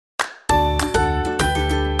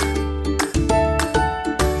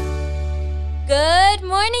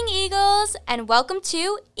Eagles, and welcome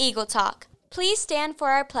to Eagle Talk. Please stand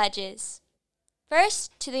for our pledges.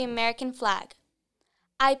 First, to the American flag.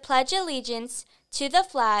 I pledge allegiance to the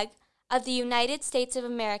flag of the United States of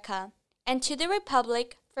America and to the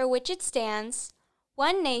republic for which it stands,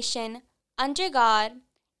 one nation, under God,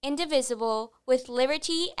 indivisible, with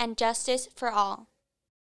liberty and justice for all.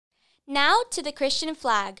 Now to the Christian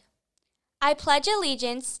flag. I pledge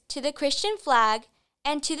allegiance to the Christian flag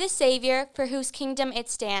and to the Savior for whose kingdom it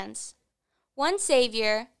stands. One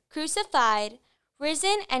Savior, crucified,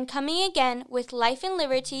 risen, and coming again with life and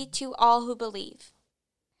liberty to all who believe.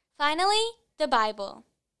 Finally, the Bible.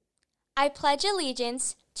 I pledge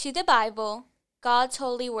allegiance to the Bible, God's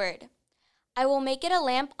holy word. I will make it a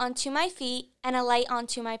lamp unto my feet and a light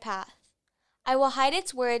unto my path. I will hide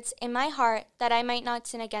its words in my heart that I might not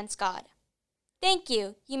sin against God. Thank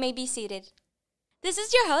you. You may be seated. This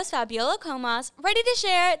is your host, Fabiola Comas, ready to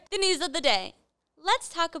share the news of the day. Let's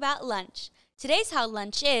talk about lunch. Today's hot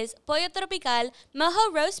lunch is pollo tropical,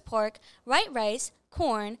 mojo roast pork, white rice,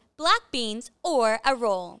 corn, black beans, or a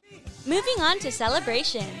roll. Moving on to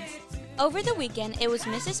celebrations. Over the weekend, it was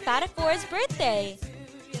Mrs. Spatafora's birthday.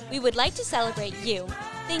 We would like to celebrate you.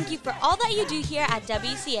 Thank you for all that you do here at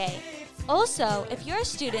WCA. Also, if you're a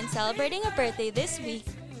student celebrating a birthday this week,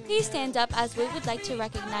 please stand up as we would like to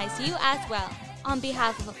recognize you as well. On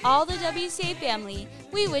behalf of all the WCA family,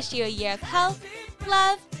 we wish you a year of health,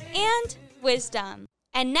 love, and wisdom.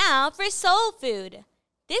 And now for Soul Food.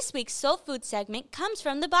 This week's Soul Food segment comes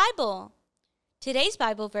from the Bible. Today's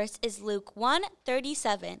Bible verse is Luke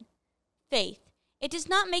 1:37. Faith. It does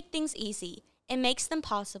not make things easy. It makes them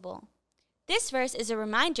possible. This verse is a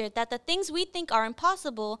reminder that the things we think are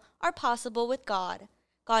impossible are possible with God.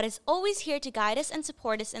 God is always here to guide us and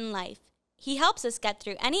support us in life. He helps us get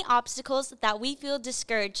through any obstacles that we feel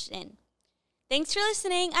discouraged in. Thanks for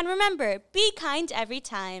listening, and remember, be kind every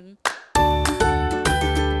time.